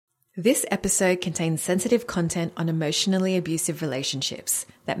This episode contains sensitive content on emotionally abusive relationships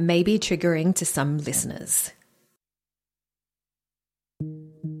that may be triggering to some listeners.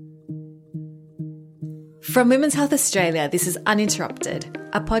 From Women's Health Australia, this is Uninterrupted,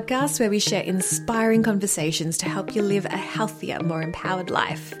 a podcast where we share inspiring conversations to help you live a healthier, more empowered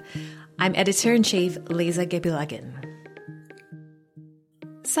life. I'm Editor-in-Chief Lisa Gebiulagin.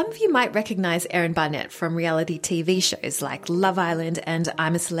 Some of you might recognise Erin Barnett from reality TV shows like Love Island and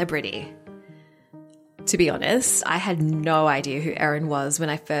I'm a Celebrity. To be honest, I had no idea who Erin was when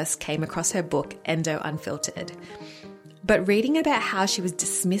I first came across her book, Endo Unfiltered. But reading about how she was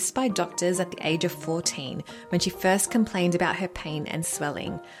dismissed by doctors at the age of 14 when she first complained about her pain and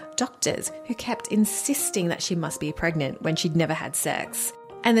swelling, doctors who kept insisting that she must be pregnant when she'd never had sex,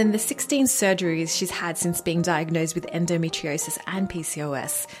 and then the 16 surgeries she's had since being diagnosed with endometriosis and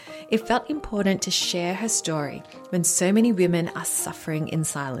PCOS, it felt important to share her story when so many women are suffering in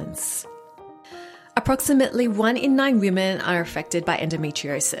silence. Approximately 1 in 9 women are affected by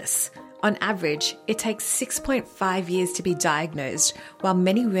endometriosis. On average, it takes 6.5 years to be diagnosed, while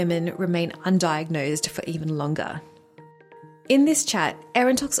many women remain undiagnosed for even longer. In this chat,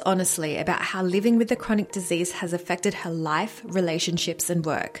 Erin talks honestly about how living with the chronic disease has affected her life, relationships, and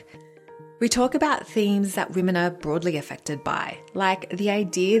work. We talk about themes that women are broadly affected by, like the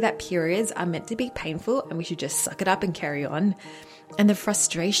idea that periods are meant to be painful and we should just suck it up and carry on, and the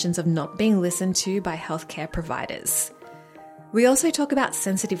frustrations of not being listened to by healthcare providers. We also talk about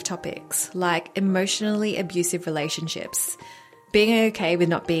sensitive topics like emotionally abusive relationships, being okay with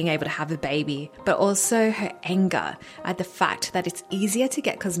not being able to have a baby, but also her anger at the fact that it's easier to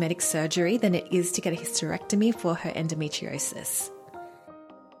get cosmetic surgery than it is to get a hysterectomy for her endometriosis.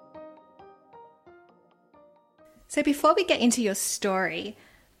 So before we get into your story,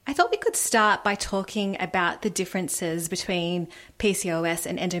 I thought we could start by talking about the differences between PCOS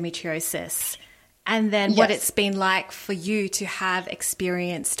and endometriosis, and then what it's been like for you to have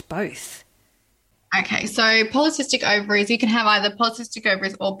experienced both. Okay, so polycystic ovaries, you can have either polycystic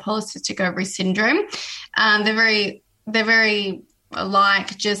ovaries or polycystic ovary syndrome. They're very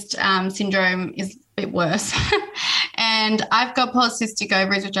alike, just syndrome is a bit worse. And I've got polycystic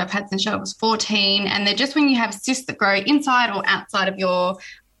ovaries, which I've had since I was 14, and they're just when you have cysts that grow inside or outside of your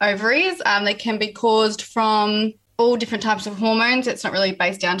ovaries. They can be caused from all different types of hormones. It's not really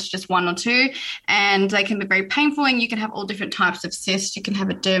based down to just one or two, and they can be very painful, and you can have all different types of cysts. You can have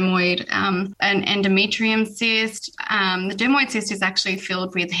a dermoid, an endometrium cyst. The dermoid cyst is actually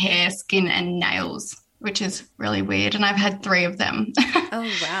filled with hair, skin and nails, which is really weird, and I've had 3 of them.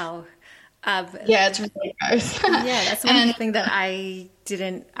 Oh, wow. Yeah, it's really gross. Yeah, that's one thing that I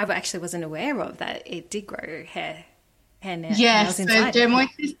actually wasn't aware of, that it did grow hair. Yes, so dermoid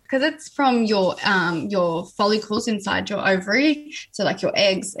cyst, because it's from your follicles inside your ovary, so like your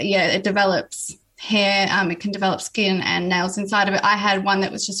eggs, it develops hair, it can develop skin and nails inside of it. I had one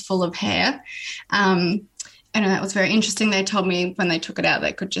that was just full of hair, and that was very interesting. They told me when they took it out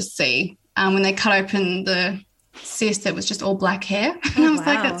they could just see, when they cut open the cyst, it was just all black hair. And I was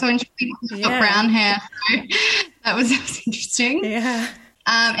like, that's so interesting. I've got brown hair, so that was interesting. Yeah.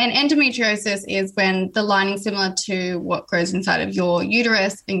 And endometriosis is when the lining similar to what grows inside of your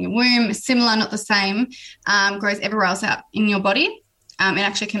uterus in your womb, similar, not the same, grows everywhere else out in your body. It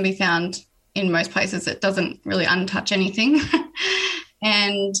actually can be found in most places. It doesn't really untouch anything.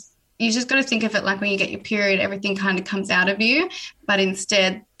 And you just got to think of it like when you get your period, everything kind of comes out of you, but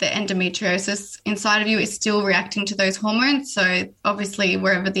instead the endometriosis inside of you is still reacting to those hormones. So obviously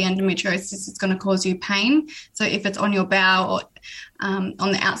wherever the endometriosis is going to cause you pain. So if it's on your bowel or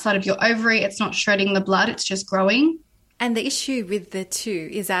on the outside of your ovary, it's not shredding the blood, it's just growing. And the issue with the two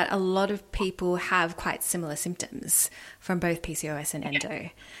is that a lot of people have quite similar symptoms from both PCOS and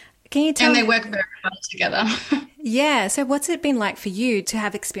endo. Can you tell me? And they work very well together. Yeah. So what's it been like for you to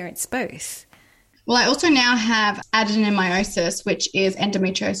have experienced both? Well, I also now have adenomyosis, which is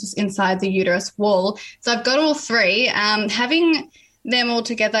endometriosis inside the uterus wall. So I've got all 3. Having them all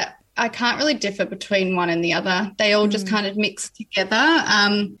together, I can't really differ between one and the other. They all just kind of mix together.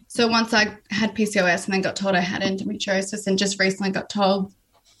 So once I had PCOS and then got told I had endometriosis, and just recently got told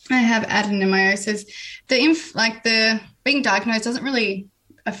I have adenomyosis, the being diagnosed doesn't really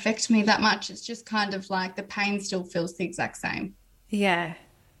affect me that much. It's just kind of like the pain still feels the exact same. Yeah.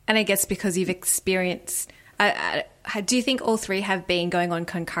 And I guess because you've experienced, do you think all 3 have been going on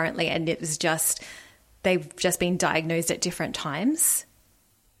concurrently and it was just, they've just been diagnosed at different times?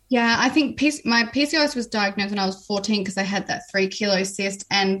 Yeah, I think my PCOS was diagnosed when I was 14 because I had that 3 kilo cyst,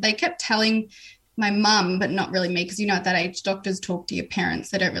 and they kept telling my mum, but not really me, because you know at that age doctors talk to your parents,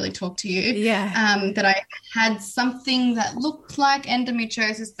 they don't really talk to you. Yeah. That I had something that looked like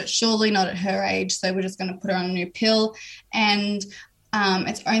endometriosis, but surely not at her age, so we're just going to put her on a new pill. And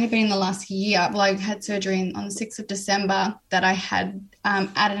it's only been in the last year, well, I had surgery on the 6th of December, that I had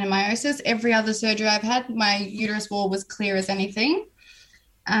adenomyosis. Every other surgery I've had, my uterus wall was clear as anything.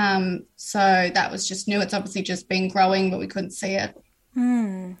 So that was just new. It's obviously just been growing, but we couldn't see it.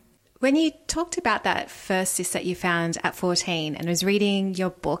 When you talked about that first cyst that you found at 14, and I was reading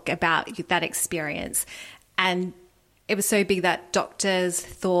your book about that experience, and it was so big that doctors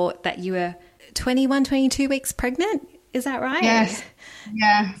thought that you were 21, 22 weeks pregnant. Is that right? Yes.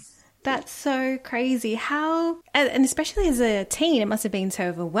 Yeah. That's so crazy. How, and especially as a teen, it must have been so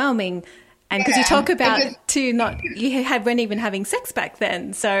overwhelming. And because you talk about you weren't even having sex back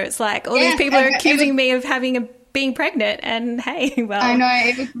then. So it's like all these people are accusing me of being pregnant, and hey, well. I know,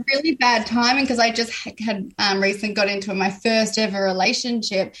 it was really bad timing, because I just had recently got into my first ever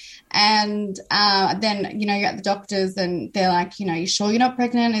relationship, and then, you know, you're at the doctors and they're like, you know, you sure you're not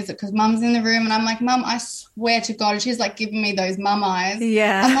pregnant? Is it because mum's in the room? And I'm like, Mum, I swear to God. And she's like giving me those mum eyes.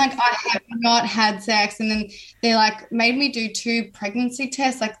 Yeah. I'm like, I have not had sex. And then they like made me do 2 pregnancy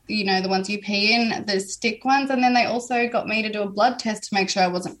tests, like, you know, the ones you pee in, the stick ones. And then they also got me to do a blood test to make sure I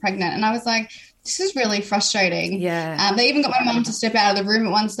wasn't pregnant. And I was like, this is really frustrating. Yeah. They even got my mum to step out of the room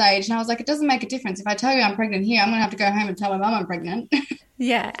at one stage, and I was like, it doesn't make a difference. If I tell you I'm pregnant here, I'm going to have to go home and tell my mum I'm pregnant.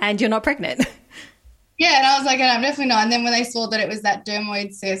 Yeah, and you're not pregnant. Yeah, and I was like, no, I'm definitely not. And then when they saw that it was that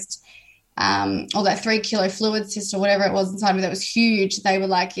dermoid cyst, or that 3 kilo fluid cyst or whatever it was inside me that was huge, they were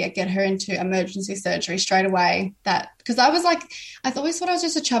like, yeah, get her into emergency surgery straight away. Because I was like, I always thought I was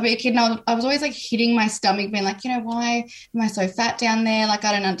just a chubby kid, and I was always like hitting my stomach, being like, you know, why am I so fat down there? Like,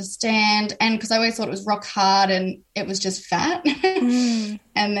 I don't understand. And because I always thought it was rock hard and it was just fat. And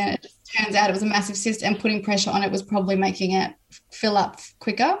then it just turns out it was a massive cyst, and putting pressure on it was probably making it fill up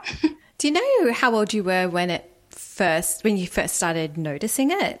quicker. Do you know how old you were when you first started noticing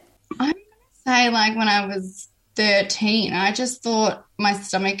it? I'm going to say like when I was 13, I just thought my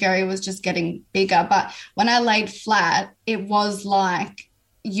stomach area was just getting bigger. But when I laid flat, it was like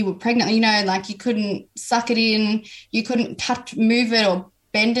you were pregnant, you know, like you couldn't suck it in, you couldn't move it or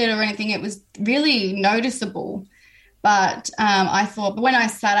bend it or anything. It was really noticeable. But I thought, but when I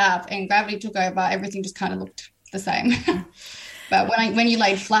sat up and gravity took over, everything just kind of looked the same. But when you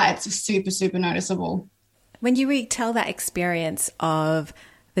laid flat, it's super, super noticeable. When you retell that experience of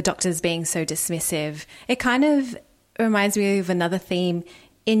the doctors being so dismissive, it kind of reminds me of another theme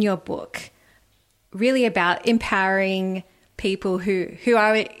in your book, really about empowering people who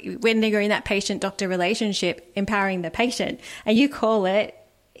are, when you're in that patient-doctor relationship, empowering the patient. And you call it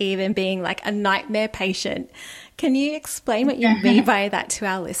even being like a nightmare patient. Can you explain what you mean by that to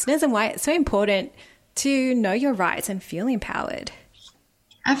our listeners, and why it's so important to know your rights and feel empowered?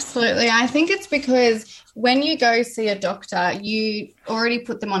 Absolutely. I think it's because when you go see a doctor, you already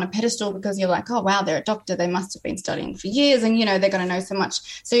put them on a pedestal, because you're like, oh, wow, they're a doctor. They must have been studying for years, and, you know, they're going to know so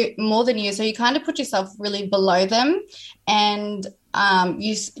much, so more than you. So you kind of put yourself really below them, and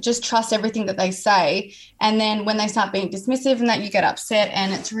you just trust everything that they say. And then when they start being dismissive and that, you get upset,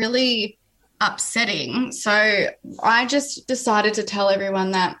 and it's really upsetting. So I just decided to tell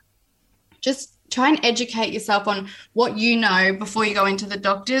everyone that just try and educate yourself on what you know before you go into the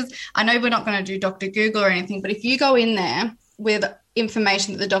doctors. I know we're not going to do Dr. Google or anything, but if you go in there with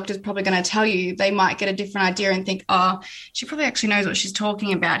information that the doctor's probably going to tell you, they might get a different idea and think, oh, she probably actually knows what she's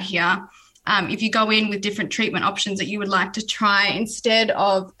talking about here. If you go in with different treatment options that you would like to try, instead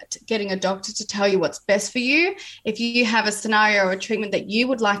of getting a doctor to tell you what's best for you, if you have a scenario or a treatment that you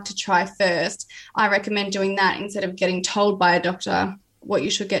would like to try first, I recommend doing that instead of getting told by a doctor what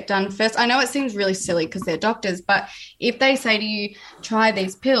you should get done first. I know it seems really silly because they're doctors, but if they say to you, try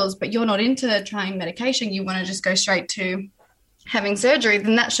these pills, but you're not into trying medication, you want to just go straight to having surgery,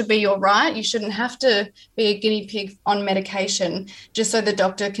 then that should be your right. You shouldn't have to be a guinea pig on medication just so the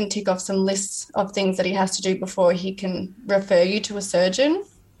doctor can tick off some lists of things that he has to do before he can refer you to a surgeon.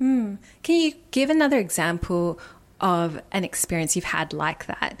 Can you give another example of an experience you've had like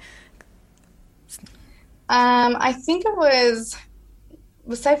that? I think it was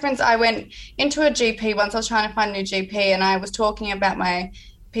say, for instance, I went into a GP once. I was trying to find a new GP, and I was talking about my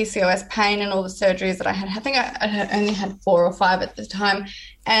PCOS pain and all the surgeries that I had. I think I only had 4 or 5 at the time.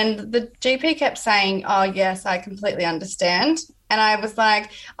 And the GP kept saying, oh, yes, I completely understand. And I was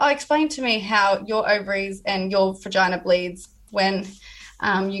like, oh, explain to me how your ovaries and your vagina bleeds when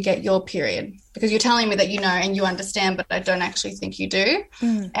you get your period, because you're telling me that you know and you understand, but I don't actually think you do.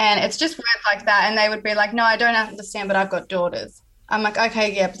 And it's just words like that. And they would be like, no, I don't understand, but I've got daughters. I'm like,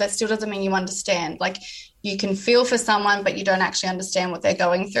 okay, yeah, but that still doesn't mean you understand. Like, you can feel for someone, but you don't actually understand what they're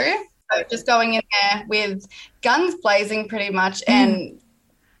going through. So just going in there with guns blazing pretty much and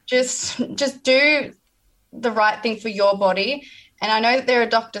just do the right thing for your body. And I know that they're a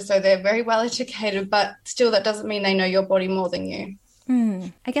doctor, so they're very well educated, but still that doesn't mean they know your body more than you.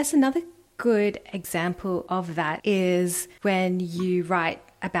 I guess another good example of that is when you write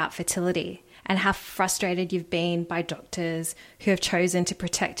about fertility and how frustrated you've been by doctors who have chosen to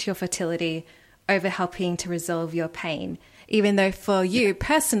protect your fertility over helping to resolve your pain, even though for you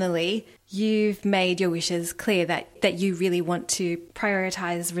personally, you've made your wishes clear that you really want to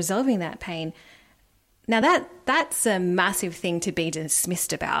prioritize resolving that pain. Now that's a massive thing to be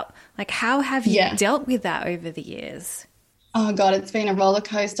dismissed about. Like, how have you dealt with that over the years? Oh God, it's been a roller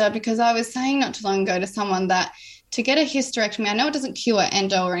coaster, because I was saying not too long ago to someone that to get a hysterectomy, I know it doesn't cure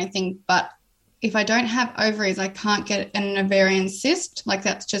endo or anything, but if I don't have ovaries, I can't get an ovarian cyst. Like,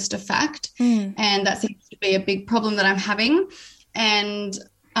 that's just a fact. And that seems to be a big problem that I'm having. And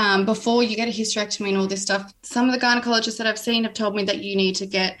before you get a hysterectomy and all this stuff, some of the gynecologists that I've seen have told me that you need to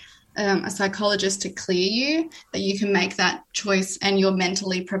get a psychologist to clear you, that you can make that choice and you're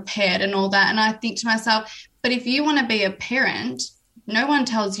mentally prepared and all that. And I think to myself, but if you want to be a parent, no one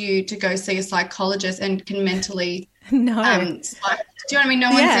tells you to go see a psychologist and can mentally do you know what I mean?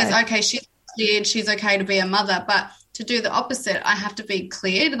 No one says, okay, she's cleared, she's okay to be a mother. But to do the opposite, I have to be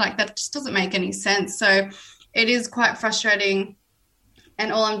cleared. Like, that just doesn't make any sense. So it is quite frustrating,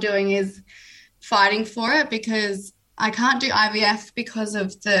 and all I'm doing is fighting for it, because I can't do IVF because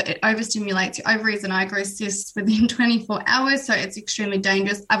of it overstimulates your ovaries, and I grow cysts within 24 hours, so it's extremely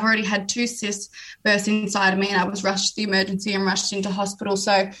dangerous. I've already had 2 cysts burst inside of me, and I was rushed to the emergency and rushed into hospital,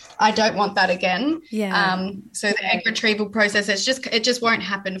 so I don't want that again. So the egg retrieval process, it just won't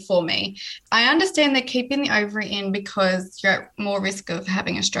happen for me. I understand they're keeping the ovary in because you're at more risk of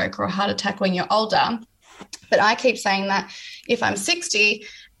having a stroke or a heart attack when you're older, but I keep saying that if I'm 60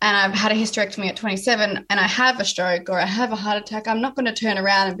 and I've had a hysterectomy at 27 and I have a stroke or I have a heart attack, I'm not going to turn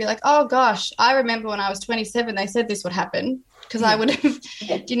around and be like, oh gosh, I remember when I was 27, they said this would happen, because I would have,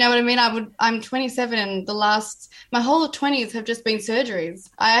 do you know what I mean? I'm 27 and my whole 20s have just been surgeries.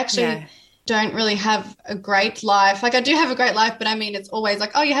 I actually don't really have a great life. Like, I do have a great life, but I mean, it's always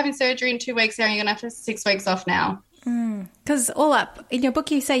like, oh, you're having surgery in 2 weeks, and you're going to have 6 weeks off now. Because all up, in your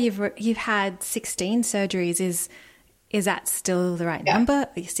book you say you've had 16 surgeries. Is that still the right number?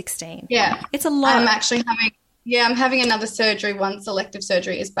 16. Yeah. It's a lot. I'm having another surgery once elective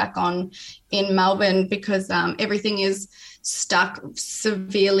surgery is back on in Melbourne, because everything is stuck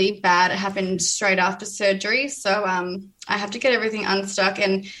severely bad. It happened straight after surgery. So I have to get everything unstuck,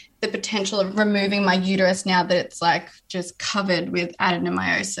 and the potential of removing my uterus now that it's like just covered with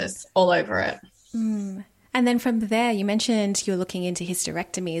adenomyosis all over it. And then from there, you mentioned you're looking into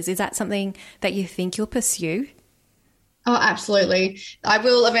hysterectomies. Is that something that you think you'll pursue? Oh, absolutely. I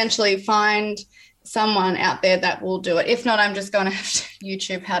will eventually find someone out there that will do it. If not, I'm just going to have to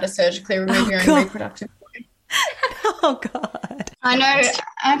YouTube how to surgically remove your own reproductive organ. Oh, God. I know,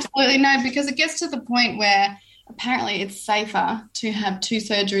 absolutely no, because it gets to the point where apparently it's safer to have 2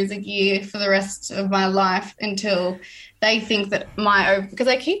 surgeries a year for the rest of my life until they think that because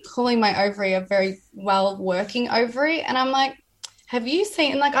they keep calling my ovary a very well working ovary. And I'm like, have you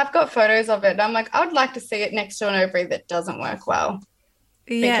seen, like, I've got photos of it. And I'm like, I would like to see it next to an ovary that doesn't work well.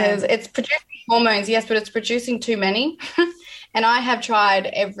 Because it's producing hormones, yes, but it's producing too many. And I have tried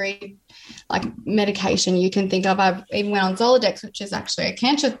every, like, medication you can think of. I've even went on Zoladex, which is actually a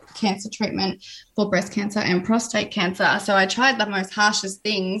cancer treatment for breast cancer and prostate cancer. So I tried the most harshest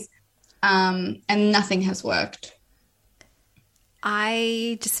things, and nothing has worked.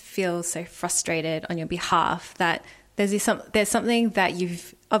 I just feel so frustrated on your behalf that there's something that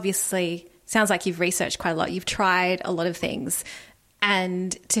you've obviously, sounds like you've researched quite a lot. You've tried a lot of things,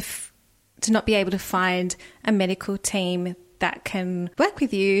 and to not be able to find a medical team that can work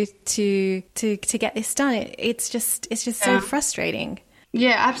with you to get this done, it's just so frustrating.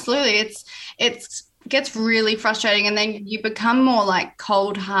 Yeah, absolutely. It's gets really frustrating, and then you become more like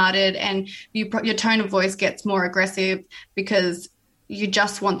cold-hearted, and your tone of voice gets more aggressive because you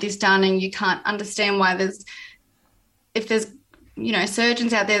just want this done, and you can't understand why if there's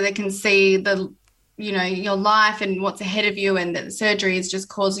surgeons out there that can see your life and what's ahead of you, and that the surgery is just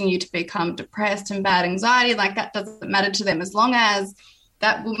causing you to become depressed and bad anxiety, like, that doesn't matter to them as long as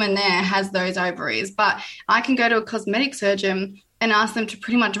that woman there has those ovaries. But I can go to a cosmetic surgeon and ask them to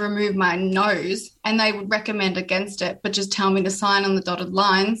pretty much remove my nose, and they would recommend against it, but just tell me to sign on the dotted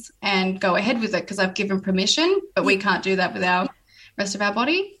lines and go ahead with it because I've given permission. But we can't do that with our rest of our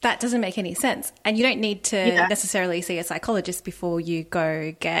body. That doesn't make any sense. And you don't need to necessarily see a psychologist before you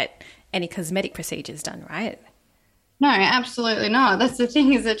go get any cosmetic procedures done, right? No, absolutely not. That's the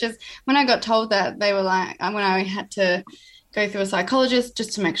thing, is that just when I got told that, they were like, when I had to go through a psychologist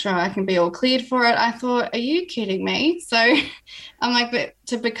just to make sure I can be all cleared for it, I thought, are you kidding me? So I'm like, but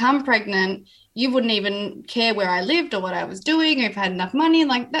to become pregnant, you wouldn't even care where I lived or what I was doing or if I had enough money.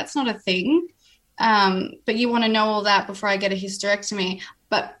 Like, that's not a thing. But you want to know all that before I get a hysterectomy.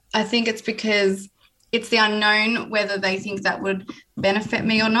 But I think it's because it's the unknown whether they think that would benefit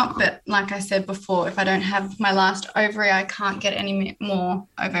me or not. But like I said before, if I don't have my last ovary, I can't get any more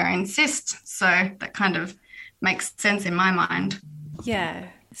ovarian cysts. So that kind of makes sense in my mind. Yeah.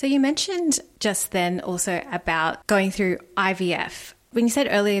 So you mentioned just then also about going through IVF. When you said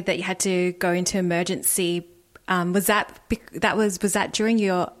earlier that you had to go into emergency, was that during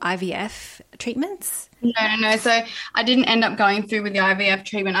your IVF treatments? No. So I didn't end up going through with the IVF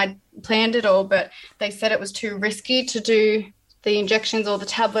treatment. I planned it all, but they said it was too risky to do the injections or the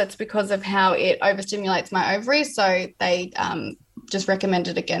tablets because of how it overstimulates my ovaries. So they just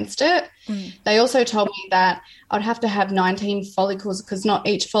recommended against it. They also told me that I'd have to have 19 follicles because not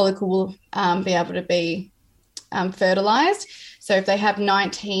each follicle will be able to be fertilized. So if they have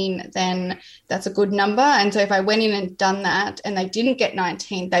 19, then that's a good number. And so if I went in and done that and they didn't get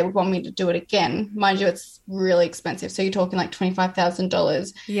 19, they would want me to do it again. Mind you, it's really expensive. So you're talking like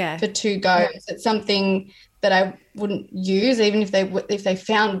 $25,000 for 2 goes. It's something that I wouldn't use even if they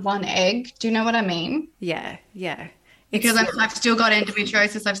found one egg. Do you know what I mean? Yeah. Because I've still got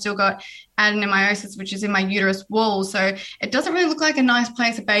endometriosis, I've still got adenomyosis, which is in my uterus wall. So it doesn't really look like a nice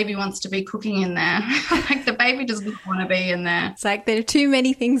place a baby wants to be cooking in there. Like the baby doesn't want to be in there. It's like there are too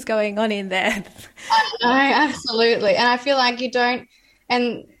many things going on in there. I know, absolutely. And I feel like you don't,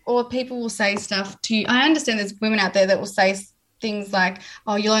 or people will say stuff to you. I understand there's women out there that will say things like,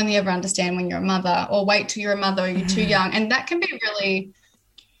 oh, you'll only ever understand when you're a mother, or wait till you're a mother, or you're too young. And that can be really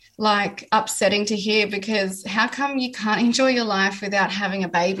like upsetting to hear, because how come you can't enjoy your life without having a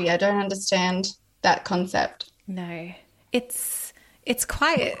baby? I don't understand that concept. No, it's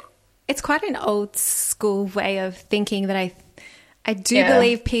quite an old school way of thinking that I do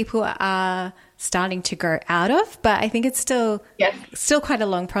believe people are starting to grow out of, but I think it's still quite a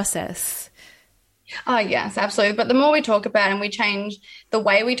long process. Oh, yes, absolutely. But the more we talk about it and we change the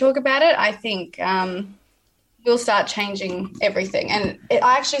way we talk about it, I think we'll start changing everything. And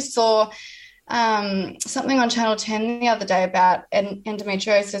I actually saw something on Channel 10 the other day about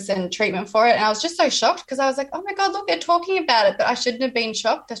endometriosis and treatment for it. And I was just so shocked because I was like, oh, my God, look, they're talking about it. But I shouldn't have been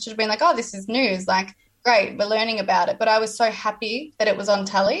shocked. I should have been like, oh, this is news. Like, great, we're learning about it. But I was so happy that it was on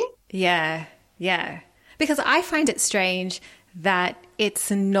telly. Yeah. Because I find it strange that it's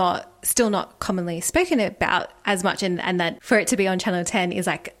still not commonly spoken about as much, and that for it to be on Channel 10 is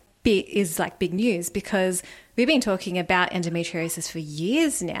like big news, because we've been talking about endometriosis for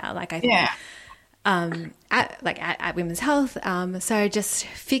years now. Like at Women's Health. So I just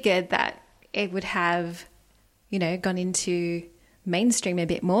figured that it would have, gone into mainstream a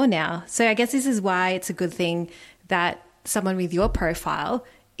bit more now. So I guess this is why it's a good thing that someone with your profile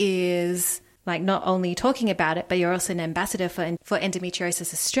is like not only talking about it, but you're also an ambassador for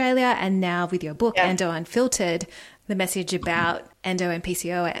Endometriosis Australia, and now with your book, Endo Unfiltered, the message about endo and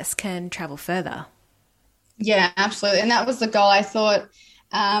PCOS can travel further. Yeah, absolutely. And that was the goal. I thought,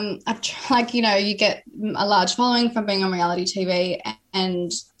 you get a large following from being on reality TV,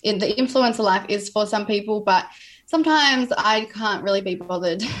 and the influencer life is for some people, but sometimes I can't really be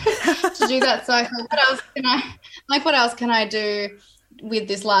bothered to do that. So I thought, what else can I do with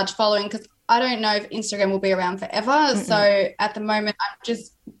this large following? Because I don't know if Instagram will be around forever. Mm-mm. So at the moment, I'm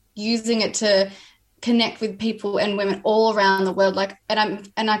just using it to connect with people and women all around the world.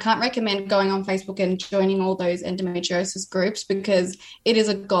 And I can't recommend going on Facebook and joining all those endometriosis groups, because it is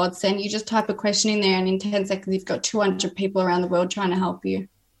a godsend. You just type a question in there and in 10 seconds, you've got 200 people around the world trying to help you.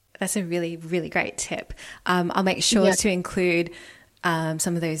 That's a really, really great tip. I'll make sure to include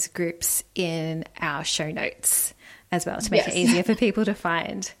some of those groups in our show notes as well, to make it easier for people to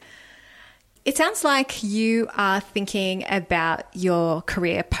find. It sounds like you are thinking about your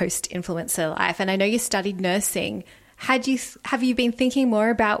career post-influencer life, and I know you studied nursing. Have you been thinking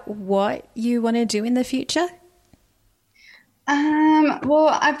more about what you want to do in the future? Well,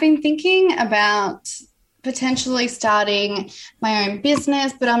 I've been thinking about potentially starting my own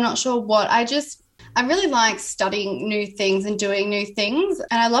business, but I'm not sure what. I really like studying new things and doing new things,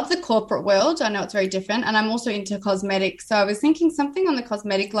 and I love the corporate world. I know it's very different, and I'm also into cosmetics, so I was thinking something on the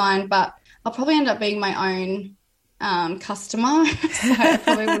cosmetic line, but I'll probably end up being my own customer, so I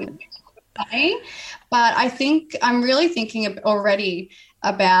probably wouldn't be funny. But I think I'm really thinking already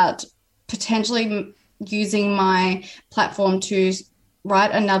about potentially using my platform to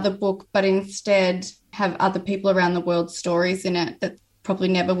write another book, but instead have other people around the world stories in it that probably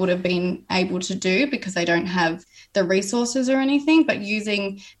never would have been able to do because they don't have the resources or anything, but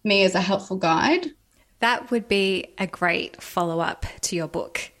using me as a helpful guide. That would be a great follow-up to your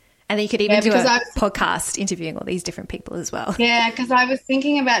book. And then you could even do a podcast interviewing all these different people as well. Yeah, because I was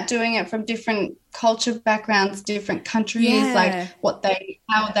thinking about doing it from different culture backgrounds, different countries, like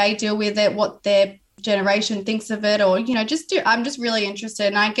how they deal with it, what their generation thinks of it, or, you know, I'm just really interested.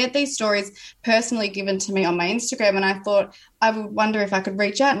 And I get these stories personally given to me on my Instagram, and I thought I would wonder if I could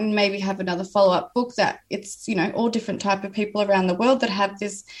reach out and maybe have another follow-up book that it's, you know, all different type of people around the world that have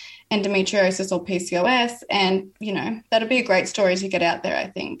this endometriosis or PCOS, and, you know, that'd be a great story to get out there, I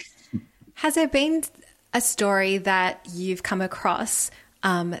think. Has there been a story that you've come across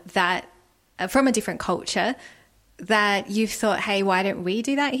that from a different culture that you've thought, hey, why don't we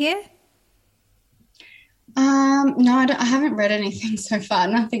do that here? No, I haven't read anything so far.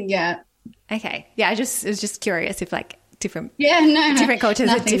 Nothing yet. Okay. Yeah, I was just curious if like different cultures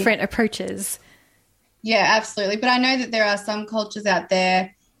have different approaches. Yeah, absolutely. But I know that there are some cultures out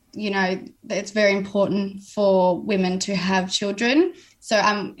there, you know, it's very important for women to have children. So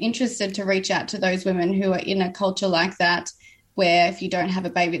I'm interested to reach out to those women who are in a culture like that, where if you don't have a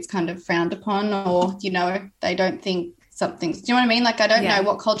baby, it's kind of frowned upon, or, you know, they don't think something's, do you know what I mean? Like, I don't know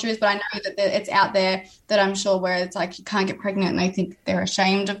what culture is, but I know that it's out there that I'm sure where it's like you can't get pregnant and they think they're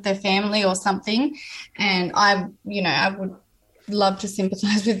ashamed of their family or something. And I would love to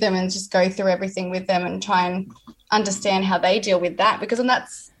sympathize with them and just go through everything with them and try and understand how they deal with that, because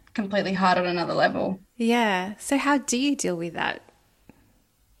that's completely hard on another level. Yeah. So how do you deal with that?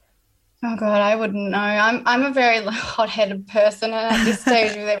 Oh God, I wouldn't know. I'm a very hot-headed person, and at this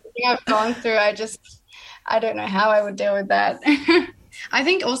stage with everything I've gone through, I don't know how I would deal with that. I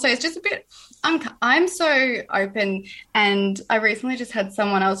think also it's just a bit, I'm so open, and I recently just had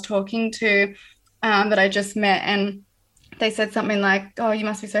someone I was talking to that I just met, and they said something like, oh, you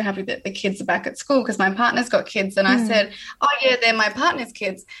must be so happy that the kids are back at school because my partner's got kids. And I said, oh yeah, they're my partner's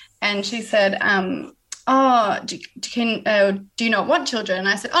kids. And she said, oh, do you not want children? And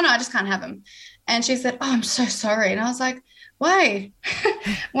I said, oh no, I just can't have them. And she said, oh, I'm so sorry. And I was like, why?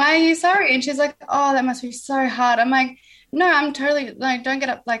 Why are you sorry? And she's like, oh, that must be so hard. I'm like, no, I'm totally like, don't get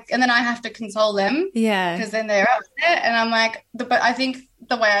up. Like, and then I have to console them. Yeah. Because then they're upset. And I'm like, but I think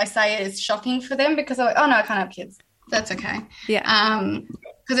the way I say it is shocking for them, because I'm like, oh no, I can't have kids. That's okay. Yeah.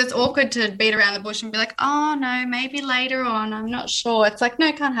 Because it's awkward to beat around the bush and be like, oh no, maybe later on, I'm not sure. It's like,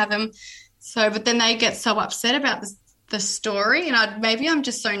 no, can't have them. So, but then they get so upset about the story, and maybe I'm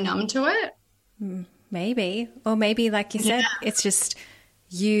just so numb to it. Maybe. Or maybe, like you said, it's just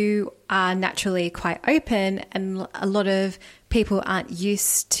you are naturally quite open, and a lot of people aren't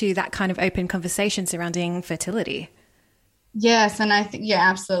used to that kind of open conversation surrounding fertility. Yes, and I think, yeah,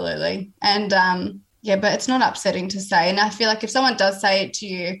 absolutely. And yeah, but it's not upsetting to say. And I feel like if someone does say it to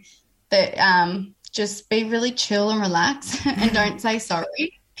you, that just be really chill and relax and don't say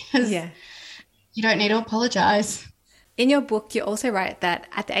sorry, because you don't need to apologize. In your book, you also write that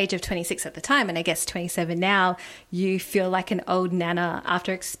at the age of 26 at the time, and I guess 27 now, you feel like an old nana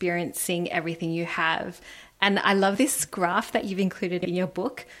after experiencing everything you have. And I love this graph that you've included in your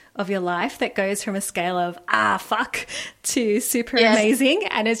book of your life that goes from a scale of, fuck, to super amazing.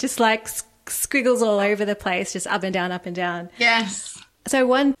 And it's just like squiggles all over the place, just up and down, up and down. Yes.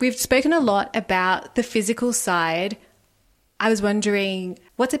 So we've spoken a lot about the physical side. I was wondering,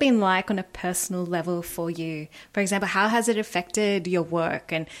 what's it been like on a personal level for you? For example, how has it affected your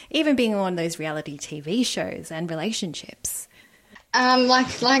work and even being on those reality TV shows and relationships?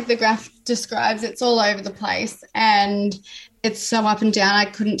 Like the graph describes, it's all over the place and it's so up and down. I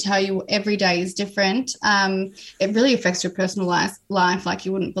couldn't tell you, every day is different. It really affects your personal life like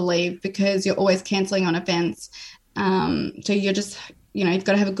you wouldn't believe, because you're always cancelling on events. So you're just, you've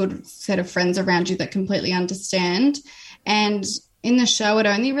got to have a good set of friends around you that completely understand. And in the show, it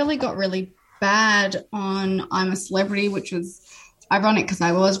only really got really bad on I'm a Celebrity, which was ironic because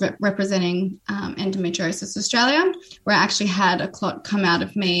I was representing Endometriosis Australia, where I actually had a clot come out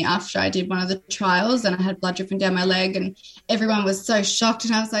of me after I did one of the trials, and I had blood dripping down my leg, and everyone was so shocked,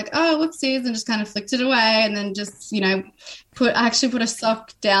 and I was like, oh, whoopsies, and just kind of flicked it away, and then just, I actually put a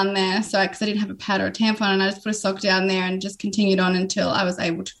sock down there, because I didn't have a pad or a tampon, and I just put a sock down there and just continued on until I was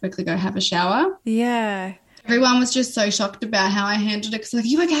able to quickly go have a shower. Yeah. Everyone was just so shocked about how I handled it, because like,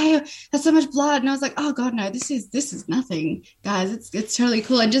 you okay? That's so much blood. And I was like, oh God, no, this is nothing, guys. It's totally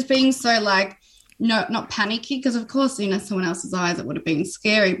cool. And just being so like not panicky, because of course, you know, someone else's eyes, it would have been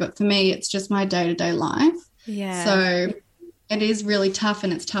scary. But for me, it's just my day-to-day life. Yeah. So it is really tough,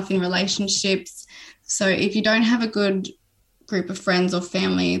 and it's tough in relationships. So if you don't have a good group of friends or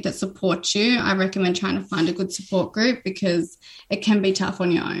family that support you, I recommend trying to find a good support group, because it can be tough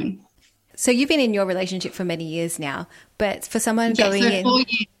on your own. So you've been in your relationship for many years now, but for someone going in 4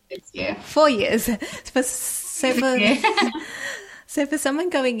 years, yeah. 4 years. So for someone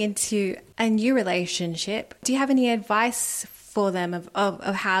going into a new relationship, do you have any advice for them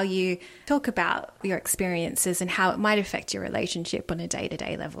of how you talk about your experiences and how it might affect your relationship on a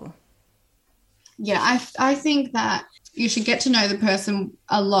day-to-day level? Yeah, I think that you should get to know the person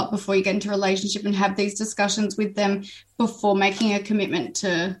a lot before you get into a relationship, and have these discussions with them before making a commitment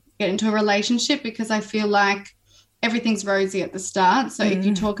to get into a relationship, because I feel like everything's rosy at the start. So if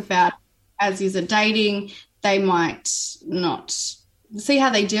you talk about as you're dating, they might not see how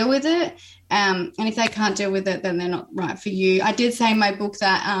they deal with it. And if they can't deal with it, then they're not right for you. I did say in my book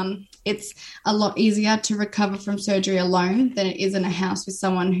that it's a lot easier to recover from surgery alone than it is in a house with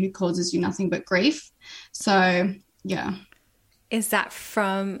someone who causes you nothing but grief. So, yeah. Is that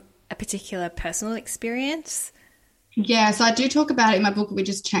from a particular personal experience? Yeah, so I do talk about it in my book. We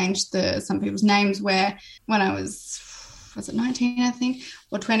just changed some people's names, where when I was it 19, I think,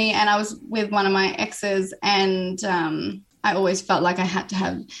 or 20, and I was with one of my exes, and I always felt like I had to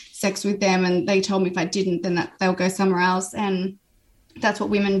have sex with them, and they told me if I didn't, then that they'll go somewhere else, and that's what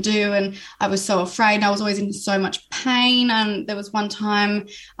women do. And I was so afraid, and I was always in so much pain. And there was one time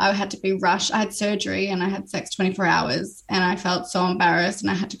I had to be rushed. I had surgery and I had sex 24 hours, and I felt so embarrassed,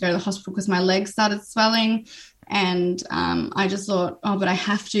 and I had to go to the hospital because my legs started swelling. And I just thought, oh, but I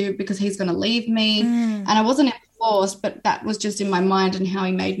have to, because he's going to leave me. And I wasn't forced, but that was just in my mind and how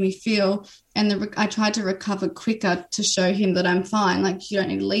he made me feel. And I tried to recover quicker to show him that I'm fine. Like, you don't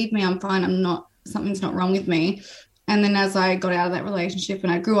need to leave me. I'm fine. Something's not wrong with me. And then as I got out of that relationship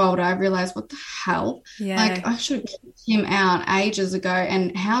and I grew older, I realized, what the hell? Yeah. Like, I should have kicked him out ages ago.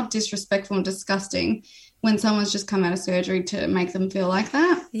 And how disrespectful and disgusting when someone's just come out of surgery to make them feel like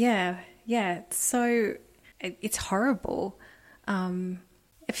that. Yeah. Yeah. So it's horrible.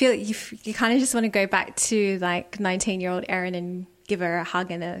 I feel you kind of just want to go back to like 19-year-old Erin and give her a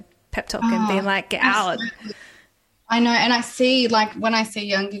hug and a pep talk and be like, get absolutely out. I know. And I see, like, when I see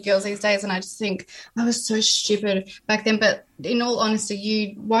younger girls these days, and I just think I was so stupid back then. But in all honesty,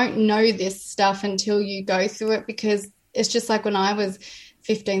 you won't know this stuff until you go through it, because it's just like when I was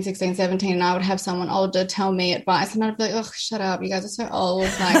 15, 16, 17, and I would have someone older tell me advice, and I'd be like, oh, shut up. You guys are so old.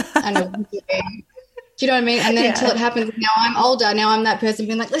 Like, I know what you're doing. Do you know what I mean? And then until it happens, now I'm older. Now I'm that person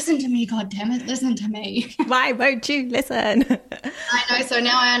being like, listen to me, God damn it, listen to me. Why won't you listen? I know. So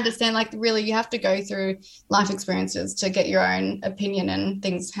now I understand, like, really you have to go through life experiences to get your own opinion and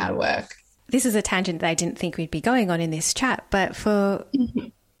things how to work. This is a tangent that I didn't think we'd be going on in this chat, but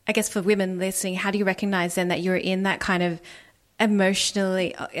I guess for women listening, how do you recognize then that you're in that kind of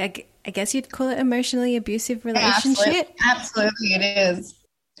emotionally, I guess you'd call it emotionally abusive relationship? Yeah, absolutely it is.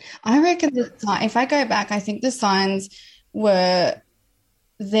 I reckon if I go back, I think the signs were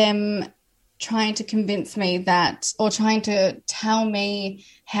them trying to convince me that, or trying to tell me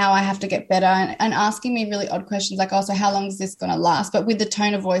how I have to get better, and asking me really odd questions like, oh, so how long is this going to last? But with the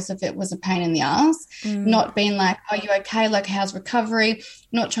tone of voice of it was a pain in the ass, not being like, are you okay? Like, how's recovery?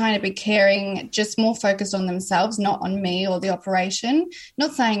 Not trying to be caring, just more focused on themselves, not on me or the operation.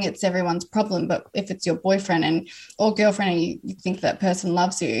 Not saying it's everyone's problem, but if it's your boyfriend or girlfriend and you think that person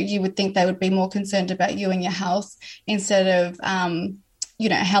loves you, you would think they would be more concerned about you and your health instead of,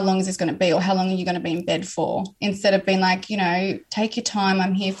 how long is this going to be, or how long are you going to be in bed for, instead of being like, take your time,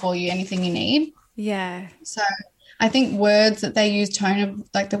 I'm here for you, anything you need. Yeah. So I think words that they use, tone of,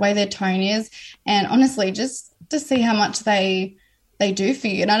 like, the way their tone is, and honestly, just to see how much they do for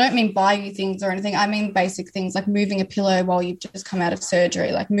you. And I don't mean buy you things or anything. I mean basic things like moving a pillow while you've just come out of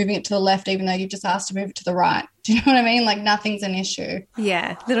surgery, like moving it to the left even though you've just asked to move it to the right. Do you know what I mean? Like, nothing's an issue.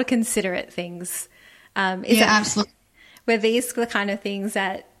 Yeah, little considerate things. Absolutely. Were these the kind of things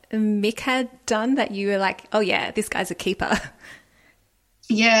that Mick had done that you were like, oh, yeah, this guy's a keeper?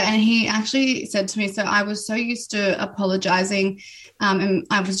 Yeah, and he actually said to me, so I was so used to apologising, and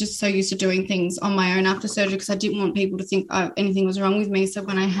I was just so used to doing things on my own after surgery because I didn't want people to think anything was wrong with me. So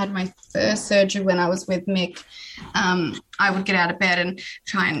when I had my first surgery when I was with Mick, I would get out of bed and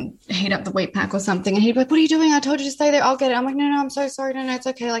try and heat up the wheat pack or something. And he'd be like, what are you doing? I told you to stay there. I'll get it. I'm like, no, I'm so sorry. No, it's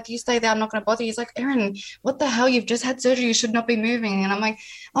okay. Like, you stay there. I'm not going to bother you. He's like, Erin, what the hell? You've just had surgery. You should not be moving. And I'm like,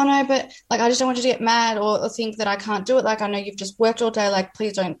 oh, no, but, like, I just don't want you to get mad or think that I can't do it. Like, I know you've just worked all day. Like,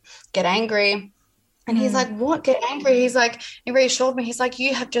 please don't get angry. And he's like, what? Get angry. He's like, he reassured me. He's like,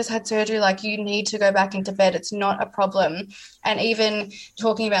 you have just had surgery. Like, you need to go back into bed. It's not a problem. And even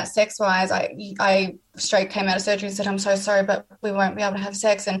talking about sex-wise, I straight came out of surgery and said, I'm so sorry, but we won't be able to have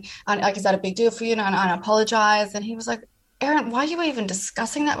sex. And like, is that a big deal for you? And I apologize. And he was like, Erin, why are you even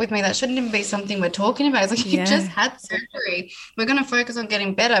discussing that with me? That shouldn't even be something we're talking about. It's like, you just had surgery. We're going to focus on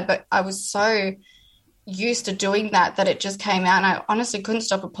getting better. But I was so used to doing that it just came out, and I honestly couldn't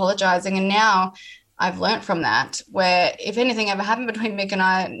stop apologizing. And now I've learnt from that, where if anything ever happened between Mick and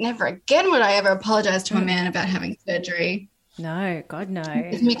I, never again would I ever apologize to a man about having surgery. No, God, no.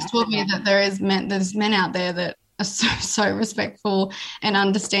 Mick's taught me that there's men out there that are so respectful and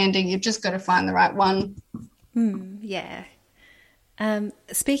understanding. You've just got to find the right one. Yeah.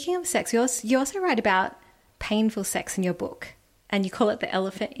 Speaking of sex, you also write about painful sex in your book, and you call it the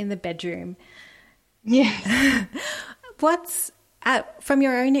elephant in the bedroom. Yeah. What's from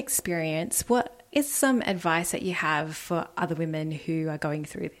your own experience, what is some advice that you have for other women who are going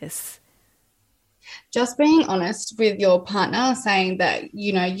through this? Just being honest with your partner, saying that,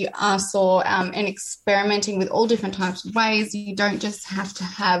 you know, you are sore, and experimenting with all different types of ways. You don't just have to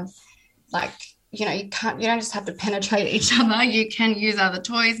have, like, you know, you don't just have to penetrate each other. You can use other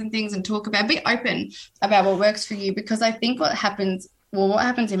toys and things and talk about, be open about what works for you. Because I think what happens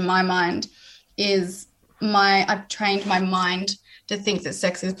in my mind is I've trained my mind to think that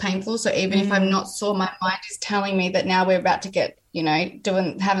sex is painful. So even if I'm not sore, my mind is telling me that now we're about to get, you know,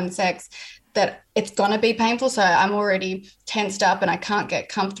 having sex, that it's going to be painful. So I'm already tensed up and I can't get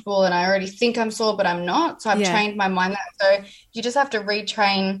comfortable, and I already think I'm sore, but I'm not. So I've trained my mind that. So you just have to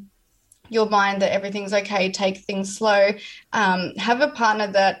retrain your mind that everything's okay, take things slow, have a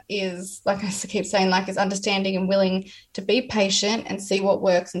partner that is, like I keep saying, like, is understanding and willing to be patient and see what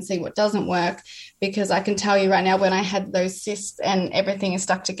works and see what doesn't work. Because I can tell you right now, when I had those cysts and everything is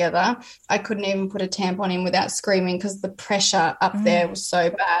stuck together, I couldn't even put a tampon in without screaming because the pressure up there was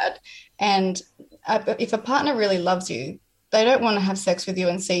so bad. And if a partner really loves you, they don't want to have sex with you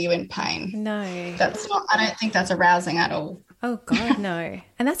and see you in pain. No. I don't think that's arousing at all. Oh, God, no.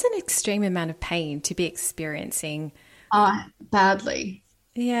 And that's an extreme amount of pain to be experiencing. Badly.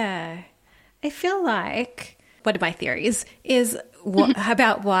 Yeah. I feel like one of my theories is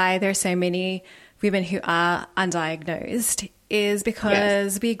about why there are so many women who are undiagnosed is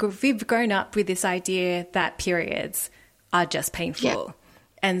because we've grown up with this idea that periods are just painful. Yeah.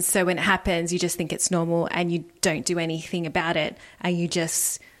 And so when it happens, you just think it's normal and you don't do anything about it, and you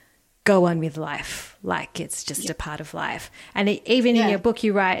just go on with life like it's just a part of life. And even in your book,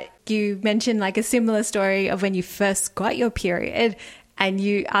 you mentioned like a similar story of when you first got your period and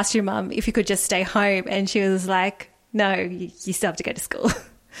you asked your mum if you could just stay home, and she was like, no, you still have to go to school.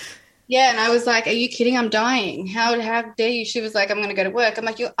 Yeah, and I was like, are you kidding? I'm dying. How dare you? She was like, I'm going to go to work. I'm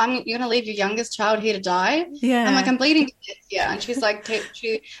like, you're going to leave your youngest child here to die? Yeah. I'm like, I'm bleeding to death. Yeah. And she's like,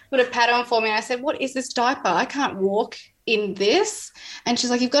 she put a pad on for me. And I said, what is this diaper? I can't walk in this. And she's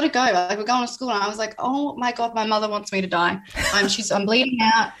like, you've got to go. Like, we're going to school. And I was like, oh my God, my mother wants me to die. I'm bleeding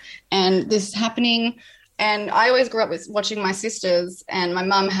out and this is happening. And I always grew up with watching my sisters, and my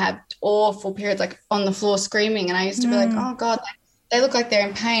mum had awful periods, like on the floor screaming. And I used to be like, oh God, they look like they're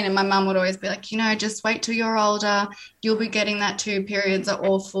in pain. And my mum would always be like, you know, just wait till you're older. You'll be getting that too. Periods are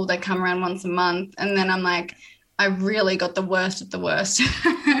awful. They come around once a month. And then I'm like, I really got the worst of the worst.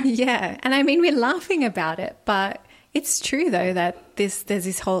 Yeah. And I mean, we're laughing about it, but it's true though that there's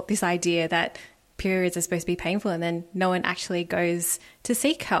this idea that periods are supposed to be painful, and then no one actually goes to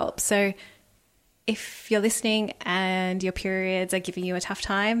seek help. So if you're listening and your periods are giving you a tough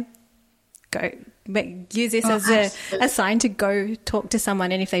time, use this as a sign to go talk to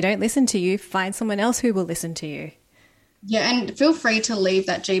someone. And if they don't listen to you, find someone else who will listen to you. Yeah, and feel free to leave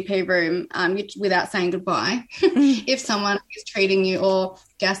that GP room without saying goodbye. If someone is treating you or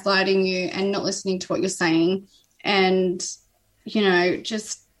gaslighting you and not listening to what you're saying, and, you know,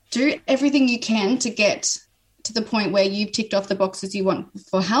 just do everything you can to get to the point where you've ticked off the boxes you want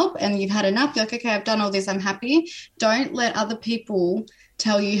for help and you've had enough. You're like, okay, I've done all this, I'm happy. Don't let other people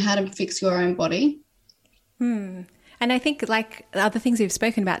tell you how to fix your own body. And I think, like the other things we've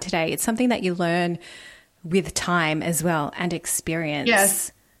spoken about today, it's something that you learn with time as well and experience.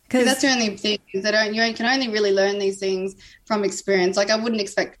 Yes, because that's the only thing is that you can only really learn these things from experience. Like, I wouldn't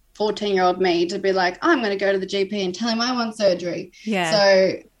expect 14-year-old me to be like, I'm going to go to the GP and tell him I want surgery. Yeah.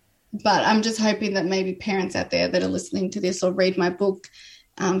 So, but I'm just hoping that maybe parents out there that are listening to this or read my book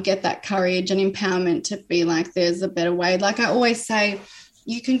get that courage and empowerment to be like, there's a better way. Like I always say,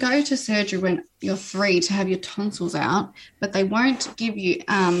 you can go to surgery when you're 3 to have your tonsils out, but they won't give you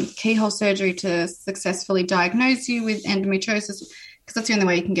keyhole surgery to successfully diagnose you with endometriosis. because that's the only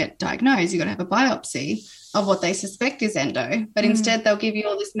way you can get diagnosed. You've got to have a biopsy of what they suspect is endo. But instead, they'll give you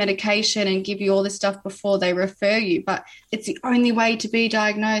all this medication and give you all this stuff before they refer you. But it's the only way to be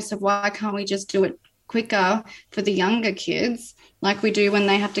diagnosed. So why can't we just do it quicker for the younger kids like we do when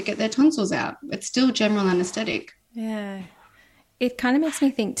they have to get their tonsils out? It's still general anesthetic. Yeah. It kind of makes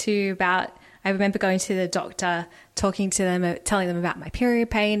me think too about, I remember going to the doctor, talking to them, telling them about my period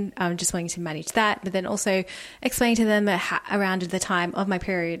pain, just wanting to manage that, but then also explaining to them around the time of my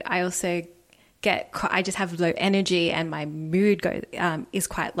period, I also I just have low energy and my mood is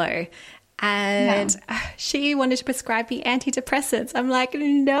quite low. And she wanted to prescribe me antidepressants. I'm like,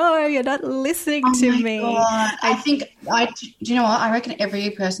 no, you're not listening to me. God. Do you know what? I reckon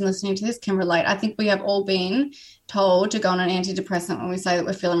every person listening to this can relate. I think we have all been told to go on an antidepressant when we say that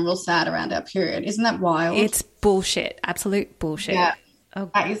we're feeling real sad around our period. Isn't that wild? It's bullshit. Absolute bullshit. Yeah. Oh.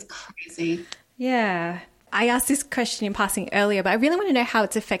 That is crazy. Yeah. I asked this question in passing earlier, but I really want to know how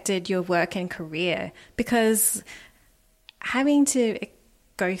it's affected your work and career, because having to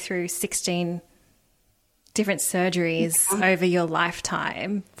go through 16 different surgeries over your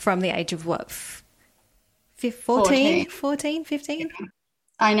lifetime from the age of what, 14, 15?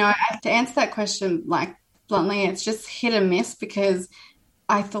 I know. To answer that question, like, bluntly, it's just hit and miss, because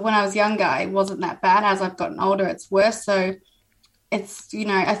I thought when I was younger it wasn't that bad. As I've gotten older, it's worse. So it's,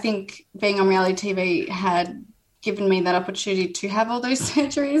 I think being on reality TV had given me that opportunity to have all those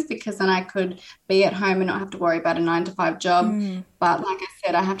surgeries, because then I could be at home and not have to worry about a 9-to-5 job. But like I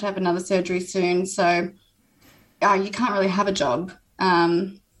said, I have to have another surgery soon. So you can't really have a job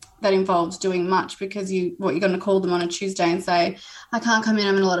that involves doing much, because you're going to call them on a Tuesday and say, I can't come in,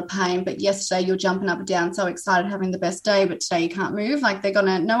 I'm in a lot of pain, but yesterday you're jumping up and down, so excited, having the best day, but today you can't move. Like,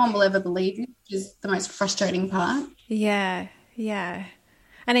 no one will ever believe you, which is the most frustrating part. Yeah. Yeah.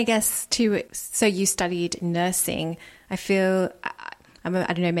 And I guess too, so you studied nursing. I feel, I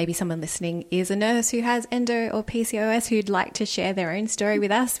don't know, maybe someone listening is a nurse who has endo or PCOS who'd like to share their own story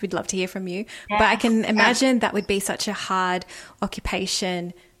with us. We'd love to hear from you. Yes. But I can imagine that would be such a hard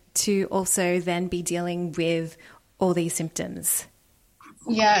occupation to also then be dealing with all these symptoms.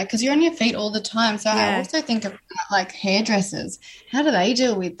 Yeah, because you're on your feet all the time. So I also think of like hairdressers. How do they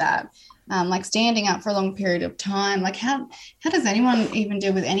deal with that? Like standing up for a long period of time. Like how does anyone even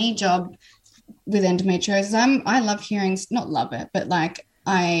deal with any job with endometriosis? I love hearing, not love it, but like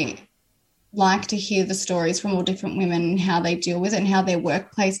I like to hear the stories from all different women and how they deal with it and how their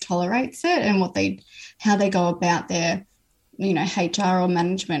workplace tolerates it and how they go about their, HR or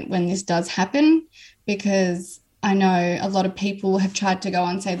management when this does happen. Because I know a lot of people have tried to go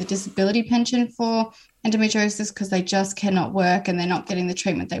on, say, the disability pension for endometriosis because they just cannot work and they're not getting the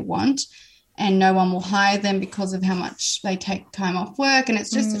treatment they want, and no one will hire them because of how much they take time off work, and it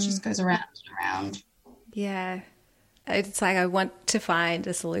just goes around and around. Yeah. It's like I want to find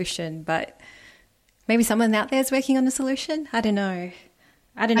a solution, but maybe someone out there is working on a solution. I don't know.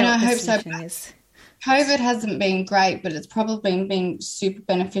 I don't know what the solution is. COVID hasn't been great, but it's probably been super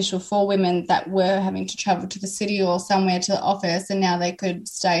beneficial for women that were having to travel to the city or somewhere to the office, and now they could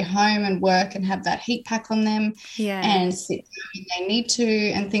stay home and work and have that heat pack on them and sit when they need to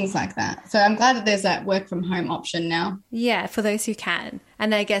and things like that. So I'm glad that there's that work from home option now. Yeah, for those who can.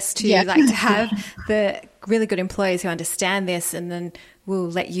 And I guess like to have the really good employees who understand this and then will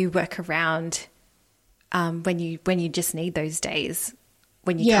let you work around when you just need those days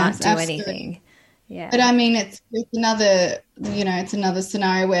when you can't do anything. Yeah. But I mean, it's another, it's another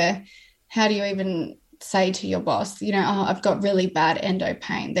scenario where how do you even say to your boss, I've got really bad endo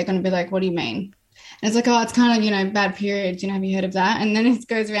pain. They're going to be like, what do you mean? And it's like, oh, it's kind of, bad periods. Have you heard of that? And then it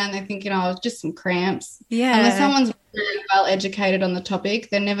goes around, they're thinking, oh, it's just some cramps. Yeah. Unless someone's really well educated on the topic,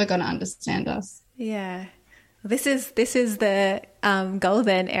 they're never going to understand us. Yeah. This is the goal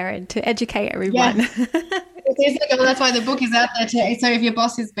then, Erin, to educate everyone. Yeah. That's why the book is out there too. So if your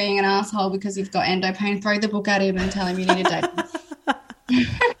boss is being an asshole because you've got endo pain, throw the book at him and tell him you need a date.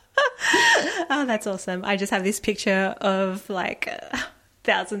 Oh, that's awesome. I just have this picture of like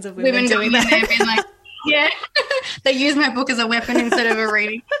thousands of women doing that. Being like, yeah, they use my book as a weapon instead of a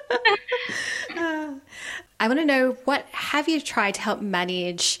reading. I want to know, what have you tried to help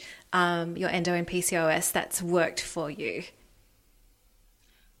manage your endo and PCOS that's worked for you?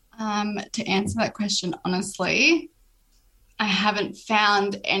 To answer that question honestly, I haven't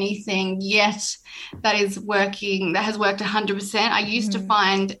found anything yet that has worked 100%. I used to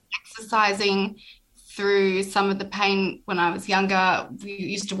find exercising through some of the pain when I was younger, we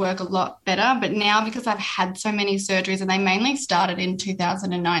used to work a lot better. But now, because I've had so many surgeries, and they mainly started in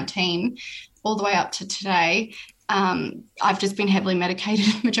 2019 all the way up to today, I've just been heavily medicated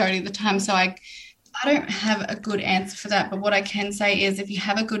the majority of the time. So I don't have a good answer for that, but what I can say is if you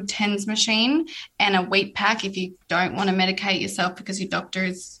have a good TENS machine and a wheat pack, if you don't want to medicate yourself because your doctor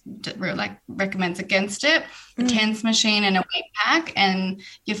recommends against it, a TENS machine and a wheat pack and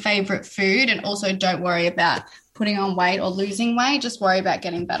your favorite food, and also don't worry about putting on weight or losing weight, just worry about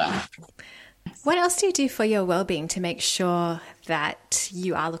getting better. What else do you do for your well-being to make sure that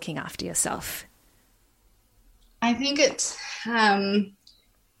you are looking after yourself? I think it's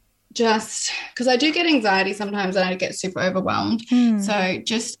just because I do get anxiety sometimes and I get super overwhelmed. So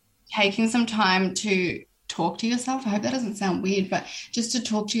just taking some time to talk to yourself. I hope that doesn't sound weird, but just to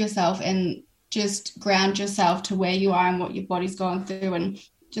talk to yourself and just ground yourself to where you are and what your body's going through, and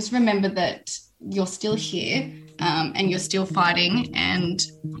just remember that you're still here and you're still fighting, and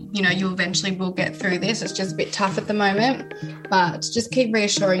you eventually will get through this. It's just a bit tough at the moment, but just keep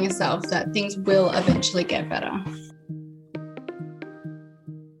reassuring yourself that things will eventually get better.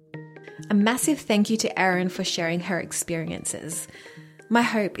 A massive thank you to Erin for sharing her experiences. My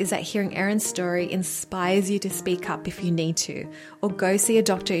hope is that hearing Erin's story inspires you to speak up if you need to, or go see a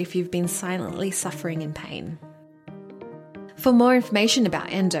doctor if you've been silently suffering in pain. For more information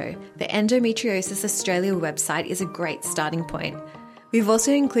about endo, the Endometriosis Australia website is a great starting point. We've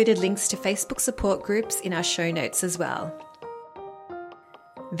also included links to Facebook support groups in our show notes as well.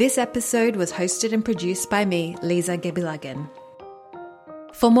 This episode was hosted and produced by me, Lisa Gebilagan.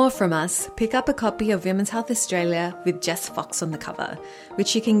 For more from us, pick up a copy of Women's Health Australia with Jess Fox on the cover,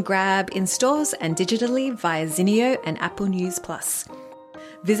 which you can grab in stores and digitally via Zinio and Apple News Plus.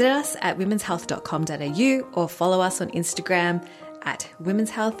 Visit us at womenshealth.com.au or follow us on Instagram at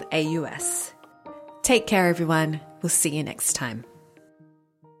womenshealthaus. Take care, everyone. We'll see you next time.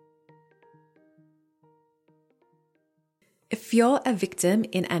 If you're a victim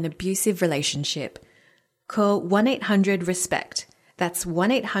in an abusive relationship, call 1-800-RESPECT. That's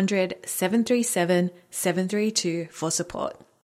 1-800-737-732 for support.